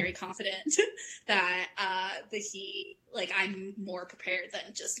feel very confident that the heat, like I'm more prepared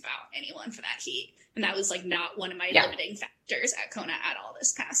than just about anyone for that heat. And that was like not one of my limiting factors at Kona at all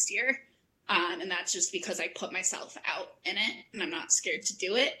this past year. And that's just because I put myself out in it and I'm not scared to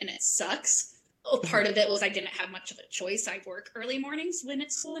do it. And it sucks. Oh, part of it was I didn't have much of a choice. I work early mornings when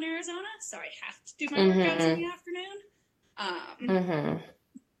it's cool in Arizona, so I have to do my workouts in the afternoon.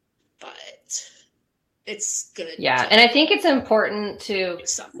 But it's good. Yeah, and I think it's important to,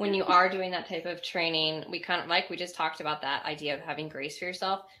 when you are doing that type of training, we kind of, like we just talked about that idea of having grace for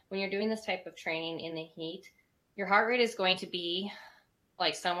yourself. When you're doing this type of training in the heat, your heart rate is going to be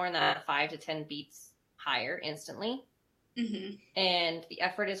like somewhere in that 5 to 10 beats higher instantly. And the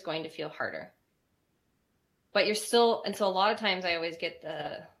effort is going to feel harder. But you're still, and so a lot of times I always get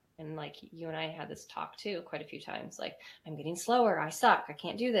and like you and I had this talk too quite a few times, like, I'm getting slower, I suck, I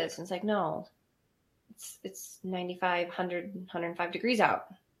can't do this. And it's like, no, it's 95, 100, 105 degrees out,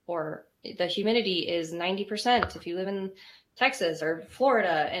 or the humidity is 90% if you live in Texas or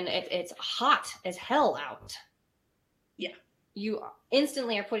Florida, and it's hot as hell out. Yeah. You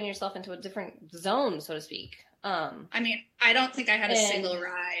instantly are putting yourself into a different zone, so to speak. I mean, I don't think I had a single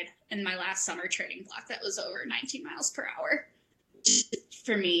ride in my last summer training block that was over 19 miles per hour.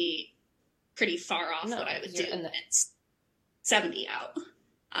 For me, pretty far off what I would do. And it's 70 out.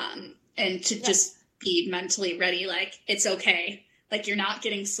 And to just be mentally ready, like, it's okay. Like, you're not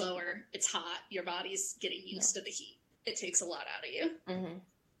getting slower. It's hot. Your body's getting used to the heat. It takes a lot out of you.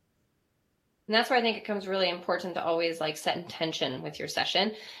 And that's where I think it becomes really important to always like set intention with your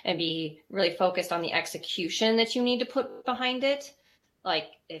session and be really focused on the execution that you need to put behind it. Like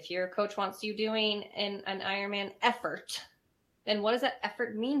if your coach wants you doing an Ironman effort, then what does that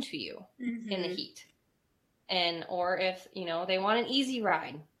effort mean to you in the heat? And, or if, you know, they want an easy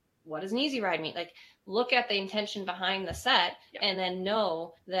ride, what does an easy ride mean? Like look at the intention behind the set and then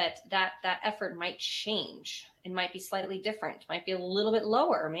know that effort might change. It might be slightly different, might be a little bit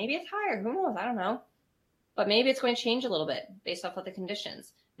lower, maybe it's higher, who knows, I don't know. but maybe it's going to change a little bit based off of the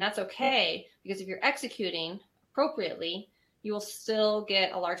conditions. And that's okay, because if you're executing appropriately, you will still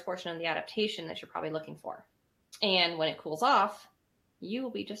get a large portion of the adaptation that you're probably looking for. And when it cools off, you will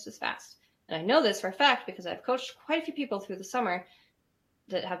be just as fast. And I know this for a fact because I've coached quite a few people through the summer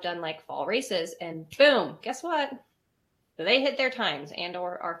that have done like fall races, and boom, guess what? They hit their times and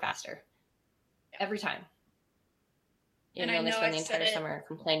or are faster every time. Even though they spend the entire summer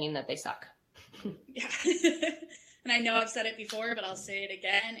complaining that they suck. Yeah. And I know I've said it before, but I'll say it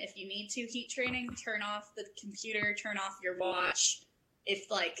again. If you need to heat training, turn off the computer, turn off your watch. If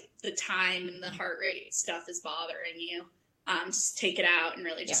like the time and the heart rate stuff is bothering you, just take it out and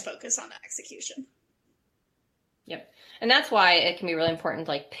really just focus on the execution. Yep. And that's why it can be really important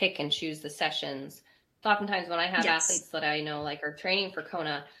to like pick and choose the sessions. So oftentimes when I have athletes that I know like are training for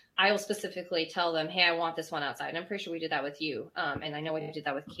Kona, I will specifically tell them, hey, I want this one outside. And I'm pretty sure we did that with you. And I know we did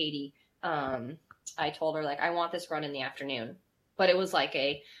that with Katie. I told her, like, I want this run in the afternoon. But it was like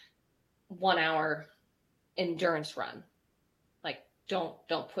a 1 hour endurance run. Like, don't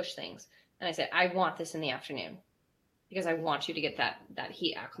push things. And I said, I want this in the afternoon because I want you to get that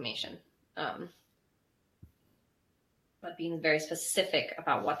heat acclimation. But being very specific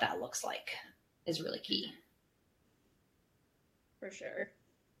about what that looks like is really key. For sure.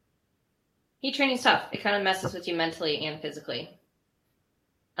 Heat training's tough. It kind of messes with you mentally and physically.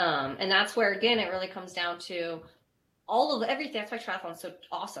 And that's where, again, it really comes down to all of everything. That's why triathlon's so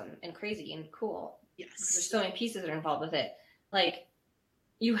awesome and crazy and cool. Yes. There's so many pieces that are involved with it. Like,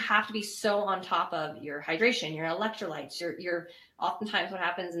 you have to be so on top of your hydration, your electrolytes, your oftentimes what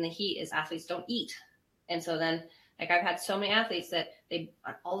happens in the heat is athletes don't eat. And so then, like, I've had so many athletes that they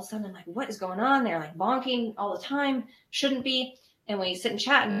all of a sudden, I'm like, what is going on? They're like bonking all the time. Shouldn't be. And when you sit and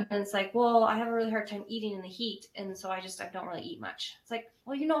chat, and it's like, well, I have a really hard time eating in the heat. And so I don't really eat much. It's like,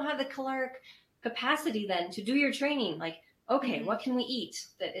 well, you don't have the caloric capacity then to do your training. Like, okay, what can we eat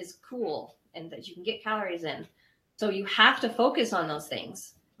that is cool and that you can get calories in? So you have to focus on those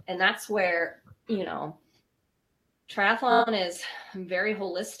things. And that's where, triathlon is very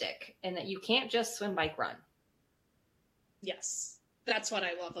holistic and that you can't just swim, bike, run. Yes. That's what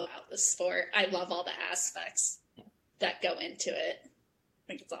I love about the sport. I love all the aspects that go into it. I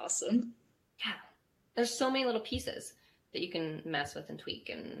think it's awesome. Yeah. There's so many little pieces that you can mess with and tweak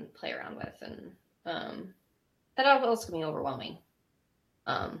and play around with. And that also can be overwhelming.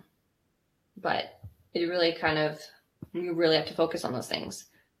 But it really you really have to focus on those things.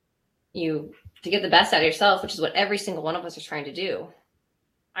 To get the best out of yourself, which is what every single one of us is trying to do.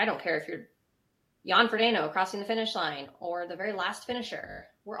 I don't care if you're Jan Frodeno crossing the finish line or the very last finisher.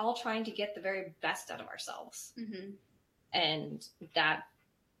 We're all trying to get the very best out of ourselves. Mm-hmm. And that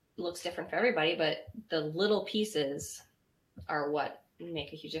looks different for everybody, but the little pieces are what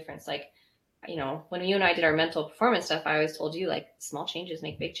make a huge difference. Like, when you and I did our mental performance stuff, I always told you, like, small changes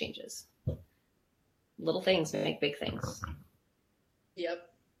make big changes. Little things make big things. Yep.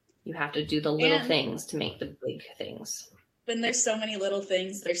 You have to do the little things to make the big things. When there's so many little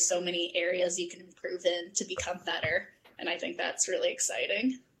things, there's so many areas you can improve in to become better. And I think that's really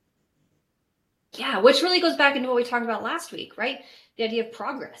exciting. Yeah, which really goes back into what we talked about last week, right? The idea of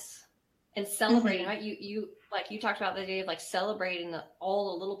progress and celebrating, right? You talked about the idea of like celebrating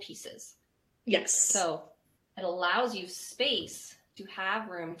all the little pieces. Yes. So it allows you space to have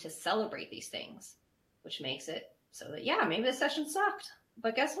room to celebrate these things, which makes it so that, maybe the session sucked,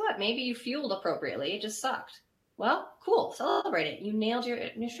 but guess what? Maybe you fueled appropriately. It just sucked. Well, cool. Celebrate it. You nailed your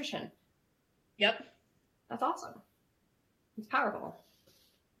nutrition. Yep. That's awesome. It's powerful.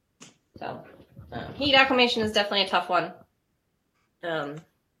 So heat acclimation is definitely a tough one.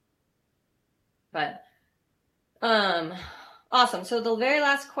 But awesome. So the very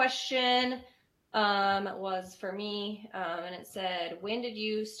last question was for me, and it said, when did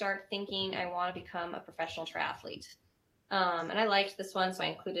you start thinking I want to become a professional triathlete? And I liked this one, so I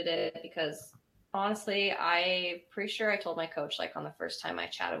included it because honestly, I'm pretty sure I told my coach, like, on the first time I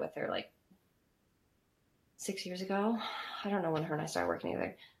chatted with her, like 6 years ago. I don't know when her and I started working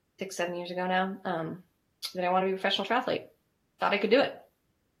together. 6-7 years ago now, that I want to be a professional triathlete. Thought I could do it.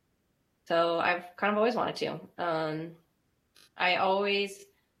 So I've kind of always wanted to. I've always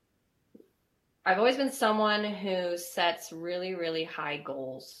been someone who sets really, really high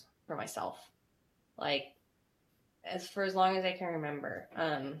goals for myself. Like, for as long as I can remember.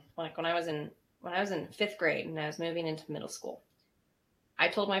 Like when I was in 5th grade and I was moving into middle school, I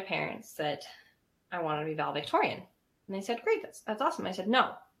told my parents that I wanted to be valedictorian. And they said, great, that's awesome. I said,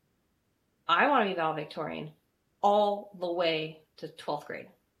 no, I want to be valedictorian all the way to 12th grade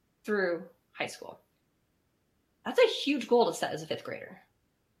through high school. That's a huge goal to set as a 5th grader.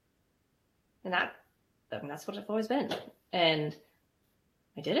 And that that's what I've always been. And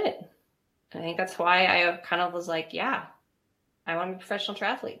I did it. I think that's why I kind of was like, yeah, I want to be a professional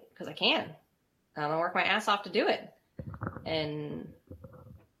triathlete because I can. I'm going to work my ass off to do it. And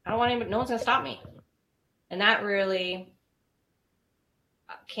I don't want anybody, no one's going to stop me. And that really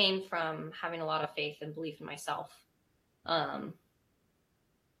came from having a lot of faith and belief in myself. And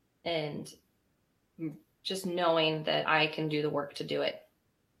just knowing that I can do the work to do it.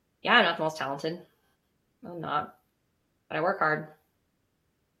 Yeah, I'm not the most talented. I'm not. But I work hard.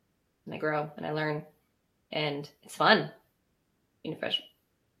 And I grow and I learn. And it's fun. Being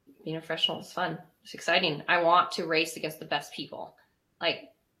a professional is fun. It's exciting. I want to race against the best people.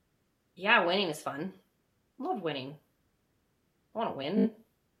 Like, yeah, winning is fun. I love winning. I want to win.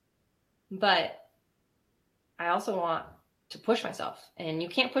 But I also want to push myself. And you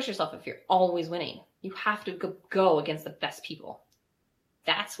can't push yourself if you're always winning. You have to go against the best people.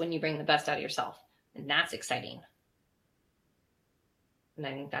 That's when you bring the best out of yourself. And that's exciting. And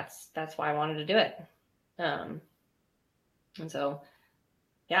I think that's why I wanted to do it. And so,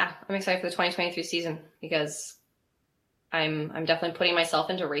 yeah, I'm excited for the 2023 season because I'm definitely putting myself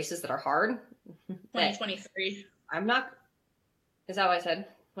into races that are hard. 2023. I'm not. Is that what I said?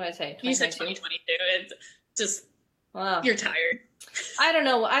 What did I say? You said 2022. It's just you're tired. I don't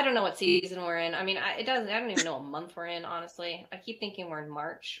know what season we're in. I mean, I don't even know what month we're in. Honestly, I keep thinking we're in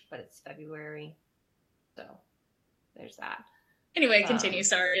March, but it's February. So there's that. Anyway, continue.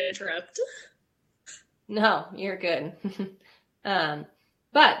 Sorry to interrupt. No, you're good. But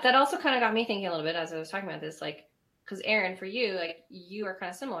that also kind of got me thinking a little bit as I was talking about this, like, because Erin, for you, like, you are kind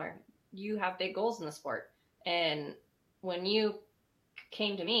of similar. You have big goals in the sport. And when you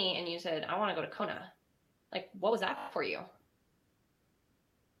came to me and you said, I want to go to Kona, like, what was that for you?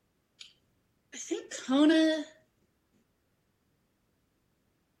 I think Kona. I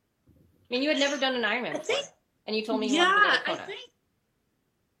mean, you had never done an Ironman before. And you told me you wanted to go to Kona.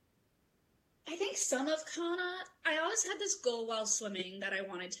 I think some of Kona, I always had this goal while swimming that I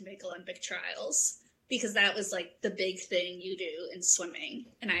wanted to make Olympic trials because that was like the big thing you do in swimming.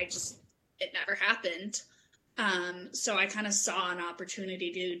 And it never happened. So I kind of saw an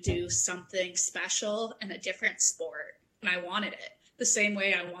opportunity to do something special in a different sport. And I wanted it the same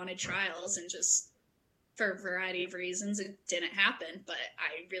way I wanted trials, and just for a variety of reasons, it didn't happen. But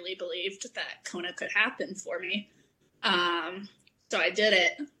I really believed that Kona could happen for me. So I did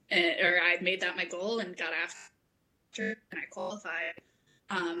it, or I made that my goal and got after, and I qualified.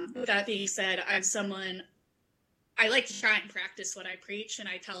 With that being said, I'm someone, I like to try and practice what I preach, and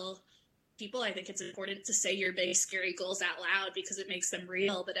I tell people I think it's important to say your big, scary goals out loud because it makes them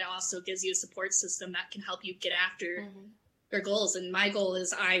real, but it also gives you a support system that can help you get after your goals. And my goal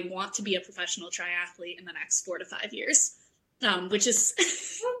is I want to be a professional triathlete in the next 4 to 5 years, which is...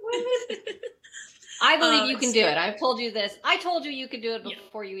 I believe you can do it. I've told you this. I told you could do it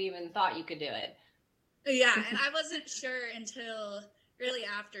before you even thought you could do it. Yeah, and I wasn't sure until really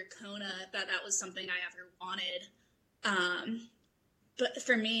after Kona that was something I ever wanted. But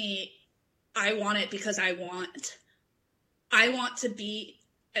for me, I want it because I want to be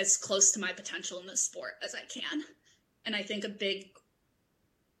as close to my potential in this sport as I can. And I think a big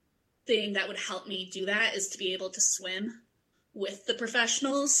thing that would help me do that is to be able to swim with the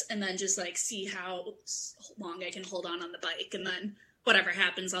professionals and then just like see how long I can hold on the bike, and then whatever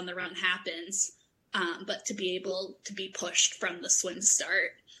happens on the run happens. But to be able to be pushed from the swim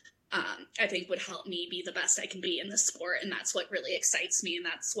start, I think would help me be the best I can be in this sport. And that's what really excites me. And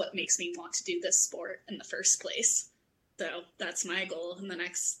that's what makes me want to do this sport in the first place. So that's my goal in the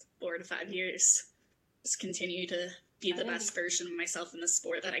next 4 to 5 years, is continue to be the best version of myself in the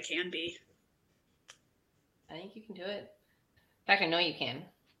sport that I can be. I think you can do it. In fact, I know you can.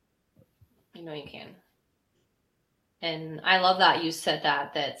 I know you can. And I love that you said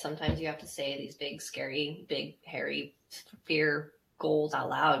that sometimes you have to say these big, scary, big, hairy, fear goals out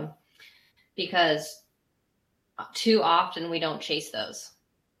loud, because too often we don't chase those,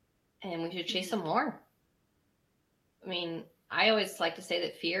 and we should chase them more. I mean, I always like to say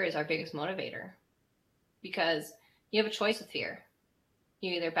that fear is our biggest motivator, because you have a choice with fear.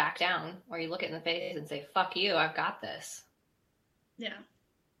 You either back down or you look it in the face and say, fuck you, I've got this. Yeah.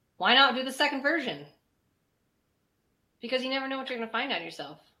 Why not do the second version? Because you never know what you're going to find out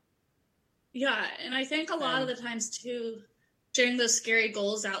yourself. Yeah, and I think a lot of the times, too, sharing those scary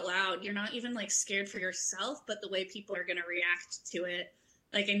goals out loud, you're not even, like, scared for yourself, but the way people are going to react to it.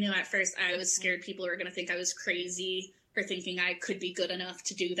 Like, I knew at first I was scared people were going to think I was crazy for thinking I could be good enough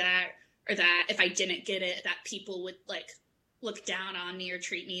to do that, or that if I didn't get it, that people would, like, look down on me or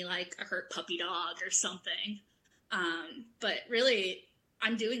treat me like a hurt puppy dog or something. But really,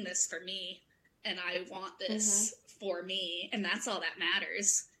 I'm doing this for me. and I want this for me, and that's all that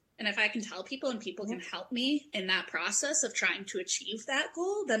matters. And if I can tell people and people can help me in that process of trying to achieve that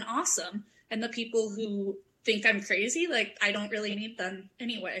goal, then awesome. And the people who think I'm crazy, like, I don't really need them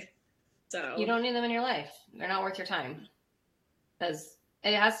anyway. So you don't need them in your life. They're not worth your time. Because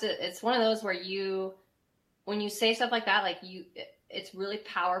it's one of those where when you say stuff like that, like it's really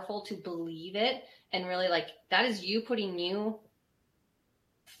powerful to believe it, and really, like, that is you putting you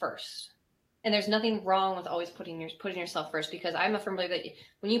first. And there's nothing wrong with always putting yourself first, because I'm a firm believer that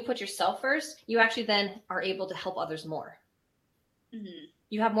when you put yourself first, you actually then are able to help others more. Mm-hmm.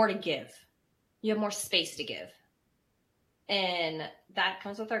 You have more to give. You have more space to give. And that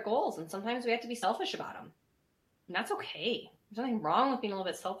comes with our goals. And sometimes we have to be selfish about them. And that's okay. There's nothing wrong with being a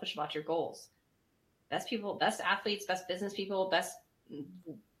little bit selfish about your goals. Best people, best athletes, best business people, best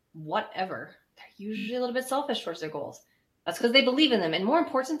whatever, they're usually a little bit selfish towards their goals. That's because they believe in them. And more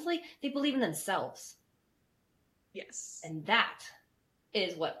importantly, they believe in themselves. Yes. And that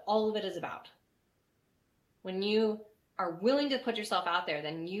is what all of it is about. When you are willing to put yourself out there,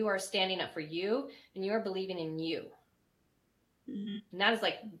 then you are standing up for you, and you are believing in you. Mm-hmm. And that is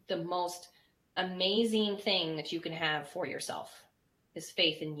like the most amazing thing that you can have for yourself, is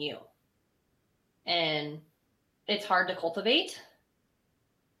faith in you. And it's hard to cultivate.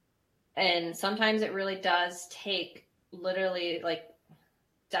 And sometimes it really does take literally like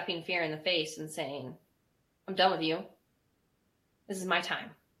stepping fear in the face and saying, I'm done with you. This is my time.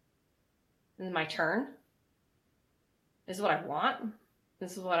 This is my turn. This is what I want.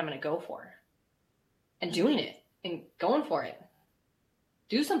 This is what I'm going to go for. And doing it and going for it.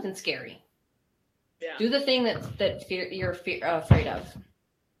 Do something scary. Yeah. Do the thing that you're afraid of.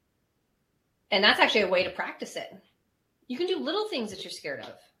 And that's actually a way to practice it. You can do little things that you're scared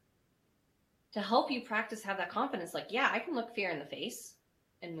of to help you practice, have that confidence. Like, yeah, I can look fear in the face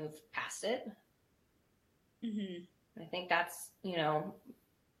and move past it. Mm-hmm. I think that's,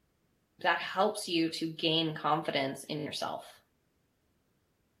 that helps you to gain confidence in yourself.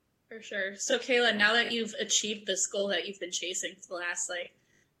 For sure. So Kayla, now that you've achieved this goal that you've been chasing for the last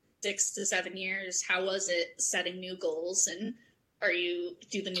 6 to 7 years, how was it setting new goals? And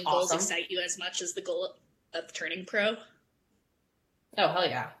do the new goals excite you as much as the goal of turning pro? Oh, hell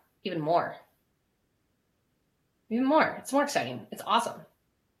yeah. Even more. It's more exciting. It's awesome.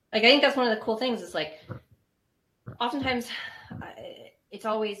 Like, I think that's one of the cool things is, like, oftentimes it's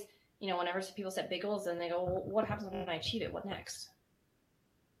always, whenever people set big goals and they go, well, what happens when I achieve it? What next?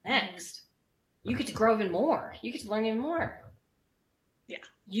 You get to grow even more. You get to learn even more. Yeah.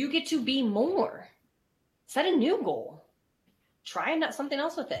 You get to be more. Set a new goal. Try something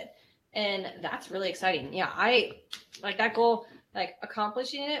else with it. And that's really exciting. Yeah, I like that goal, like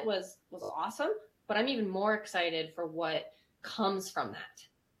accomplishing it was awesome, but I'm even more excited for what comes from that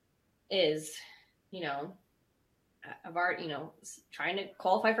is, trying to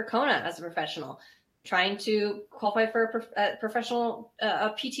qualify for Kona as a professional, trying to qualify for a professional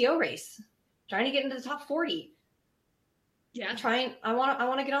PTO race, trying to get into the top 40. Yeah. I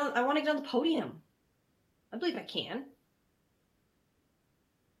want to get on the podium. I believe I can.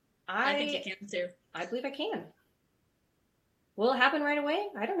 I think you can too. I believe I can. Will it happen right away?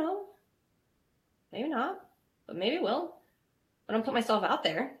 I don't know. Maybe not, but maybe it will. But I'm put myself out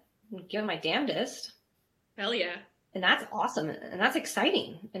there and give it my damnedest. Hell yeah. And that's awesome. And that's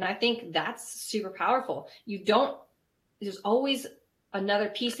exciting. And I think that's super powerful. There's always another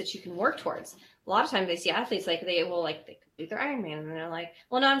piece that you can work towards. A lot of times I see athletes they complete their Ironman and they're like,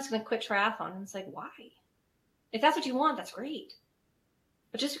 well, no, I'm just going to quit triathlon. And it's like, why? If that's what you want, that's great.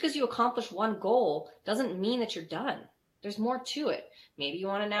 But just because you accomplish one goal doesn't mean that you're done. There's more to it. Maybe you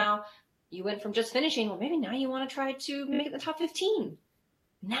want to you went from just finishing, well, maybe now you want to try to make it the top 15.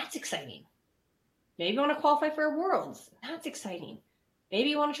 And that's exciting. Maybe you want to qualify for a Worlds. That's exciting.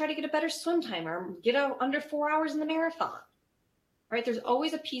 Maybe you want to try to get a better swim time or get under 4 hours in the marathon. Right? There's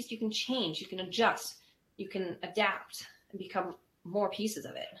always a piece you can change. You can adjust. You can adapt and become more pieces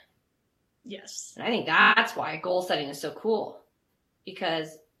of it. Yes. And I think that's why goal setting is so cool.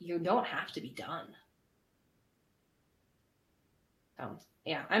 Because you don't have to be done. So,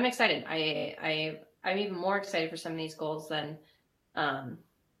 yeah, I'm excited. I'm even more excited for some of these goals than, that's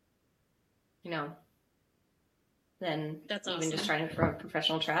even awesome. Just trying to become a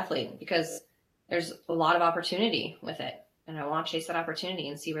professional triathlete, because there's a lot of opportunity with it. And I want to chase that opportunity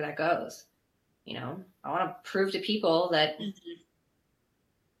and see where that goes. I want to prove to people that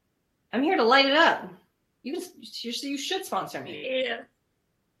I'm here to light it up. You should sponsor me. Yeah.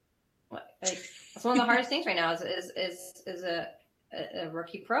 That's one of the hardest things right now is a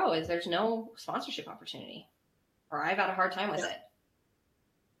rookie pro is there's no sponsorship opportunity, or I've had a hard time with it.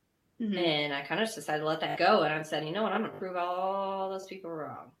 Mm-hmm. And I kind of just decided to let that go. And I said, you know what? I'm going to prove all those people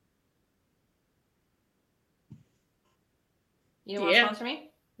wrong. You don't want to sponsor me?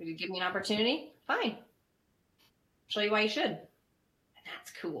 Would you give me an opportunity? Fine. Show you why you should. And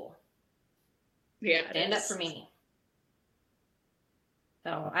that's cool. Yeah. Stand up for me.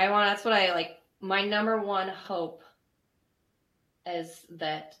 So that's what I like. My number one hope is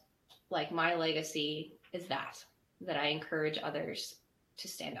that, like, my legacy is that I encourage others to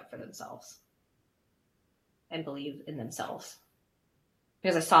stand up for themselves and believe in themselves,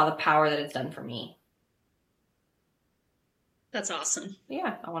 because I saw the power that it's done for me. That's awesome.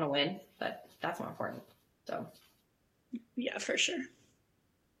 Yeah, I want to win, but that's more important. So. Yeah, for sure.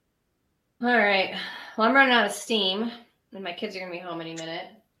 All right. Well, I'm running out of steam, and my kids are going to be home any minute,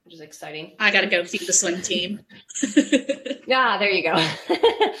 which is exciting. I got to go feed the swim team. Yeah, there you go.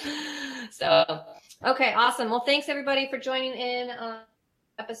 So, okay, awesome. Well, thanks everybody for joining in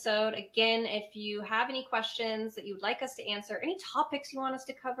episode. Again, if you have any questions that you would like us to answer, any topics you want us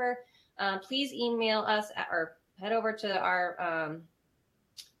to cover, please email us or head over to our,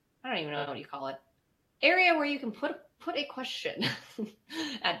 I don't even know what you call it, area where you can put a question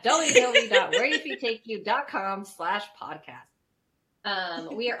at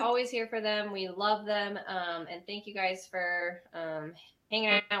www.whereifyouttakeyou.com/podcast. We are always here for them. We love them. And thank you guys for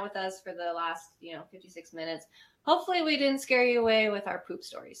hanging out with us for the last 56 minutes. Hopefully we didn't scare you away with our poop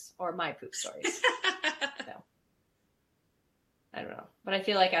stories or my poop stories. So, I don't know. But I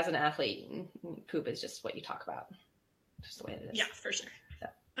feel like as an athlete, poop is just what you talk about. Just the way it is. Yeah, for sure. So.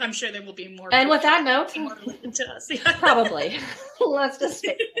 I'm sure there will be more. And with that note, more related to us. Probably. Let's just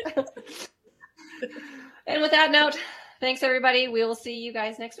say. And with that note, thanks everybody. We will see you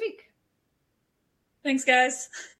guys next week. Thanks, guys.